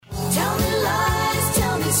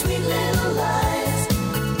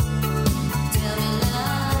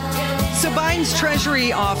Biden's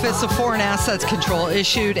Treasury Office of Foreign Assets Control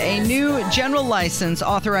issued a new general license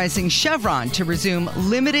authorizing Chevron to resume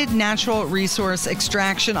limited natural resource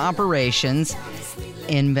extraction operations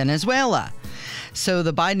in Venezuela. So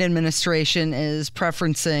the Biden administration is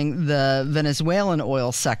preferencing the Venezuelan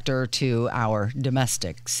oil sector to our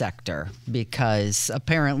domestic sector because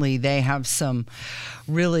apparently they have some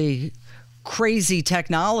really crazy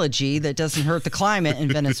technology that doesn't hurt the climate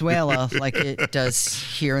in Venezuela like it does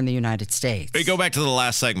here in the United States. We go back to the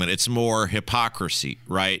last segment. It's more hypocrisy,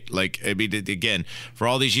 right? Like, I mean, again, for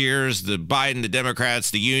all these years, the Biden, the Democrats,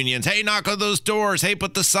 the unions, hey, knock on those doors. Hey,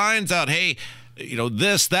 put the signs out. Hey, you know,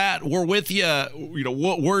 this, that, we're with you. You know,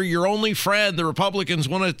 we're your only friend. The Republicans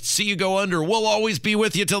want to see you go under. We'll always be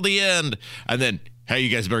with you till the end. And then, hey, you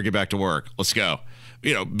guys better get back to work. Let's go.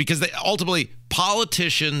 You know, because they ultimately,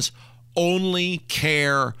 politicians only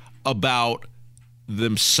care about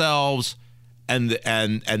themselves and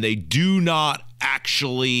they do not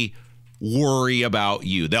actually worry about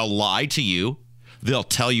you. They'll lie to you. They'll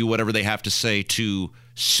tell you whatever they have to say to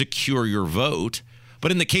secure your vote.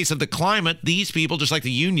 But in the case of the climate, these people, just like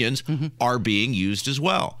the unions, are being used as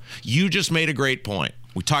well. You just made a great point.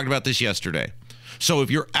 We talked about this yesterday. So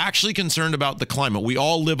if you're actually concerned about the climate, we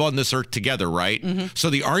all live on this earth together, right?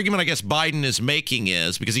 So the argument I guess Biden is making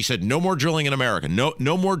is, because he said no more drilling in America,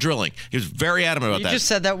 no more drilling. He was very adamant about that. You just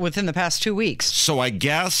said that within the past 2 weeks. So I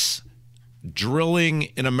guess drilling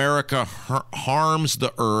in America harms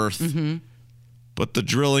the earth, but the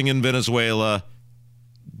drilling in Venezuela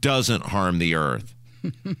doesn't harm the earth.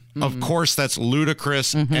 Of course, that's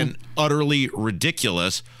ludicrous and utterly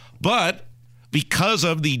ridiculous, but because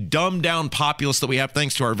of the dumbed down populace that we have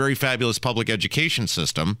thanks to our very fabulous public education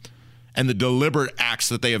system and the deliberate acts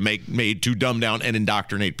that they have made to dumb down and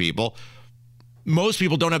indoctrinate people, most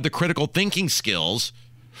people don't have the critical thinking skills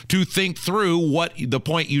to think through what the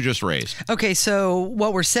point you just raised. Okay, so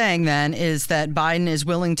what we're saying then is that Biden is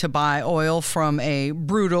willing to buy oil from a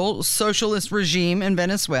brutal socialist regime in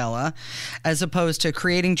Venezuela as opposed to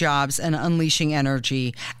creating jobs and unleashing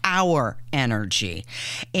energy, our energy.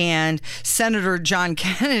 And Senator John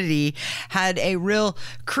Kennedy had a real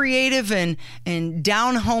creative and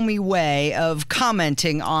down-homey way of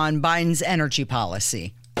commenting on Biden's energy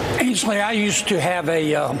policy. Ainsley, I used to have a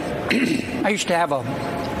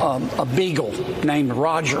beagle named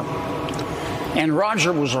Roger, and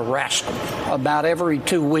Roger was a rascal. About every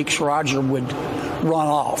 2 weeks, Roger would run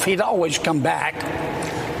off. He'd always come back,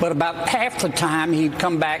 but about half the time he'd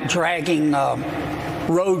come back dragging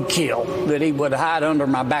roadkill that he would hide under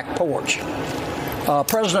my back porch.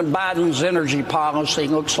 President Biden's energy policy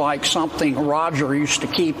looks like something Roger used to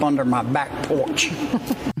keep under my back porch.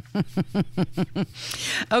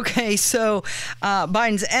 Okay, so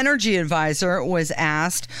Biden's energy advisor was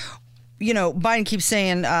asked, you know, Biden keeps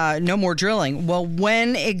saying no more drilling. Well,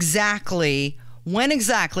 when exactly,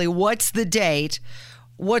 what's the date?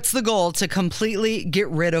 What's the goal to completely get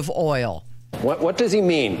rid of oil? What does he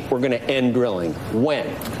mean we're going to end drilling?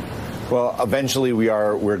 When? Well, eventually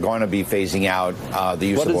we're going to be phasing out the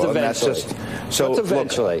use of oil. What is eventually? What's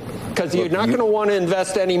eventually? Because you're not going to want to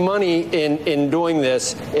invest any money in doing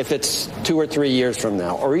this if it's 2 or 3 years from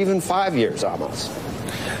now, or even 5 years almost.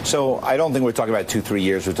 So I don't think we're talking about 2-3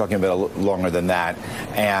 years. We're talking about longer than that.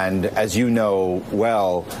 And as you know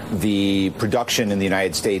well, the production in the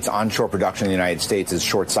United States, onshore production in the United States is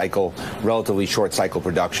short cycle, relatively short cycle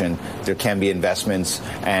production. There can be investments,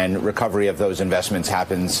 and recovery of those investments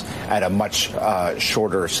happens at a much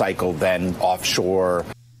shorter cycle than offshore.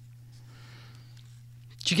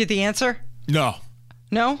 Did you get the answer? No.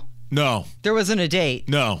 No? No. There wasn't a date.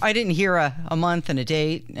 No. I didn't hear a month and a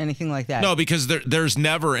date, anything like that. No, because there's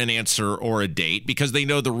never an answer or a date, because they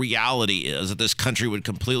know the reality is that this country would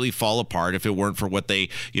completely fall apart if it weren't for what they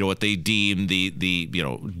deem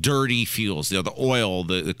the dirty fuels, the oil,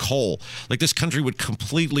 the coal. Like, this country would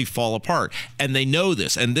completely fall apart. And they know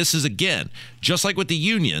this. And this is, again, just like with the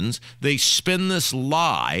unions, they spin this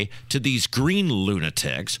lie to these green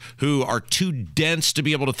lunatics who are too dense to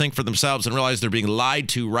be able to think for themselves and realize they're being lied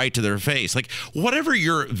to right to their face. Like, whatever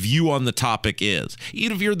your view on the topic is,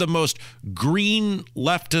 even if you're the most green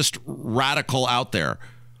leftist radical out there,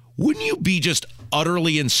 wouldn't you be just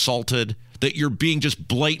utterly insulted that you're being just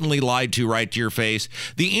blatantly lied to right to your face?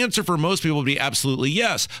 The answer for most people would be absolutely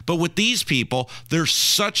yes. But with these people, they're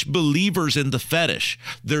such believers in the fetish.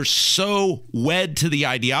 They're so wed to the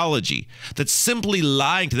ideology that simply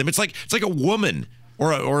lying to them, it's like a woman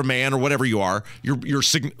or a man or whatever you are.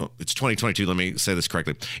 It's 2022. Let me say this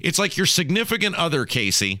correctly. It's like your significant other,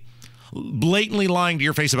 Casey, blatantly lying to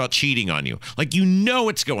your face about cheating on you. Like, you know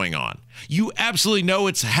it's going on. You absolutely know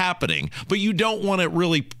it's happening, but you don't want to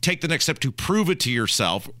really take the next step to prove it to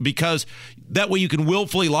yourself, because that way you can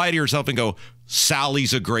willfully lie to yourself and go,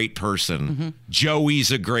 Sally's a great person. Joey's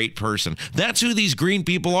a great person. That's who these green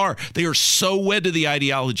people are. They are so wed to the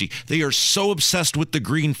ideology. They are so obsessed with the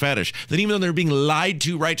green fetish that even though they're being lied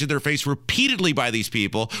to right to their face repeatedly by these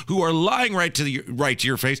people who are lying right to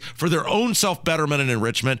your face for their own self-betterment and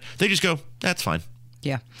enrichment, they just go, that's fine.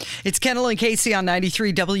 Yeah. It's Kendall and Casey on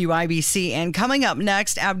 93 WIBC. And coming up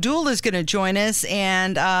next, Abdul is going to join us.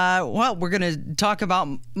 And, we're going to talk about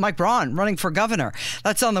Mike Braun running for governor.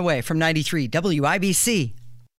 That's on the way from 93 WIBC.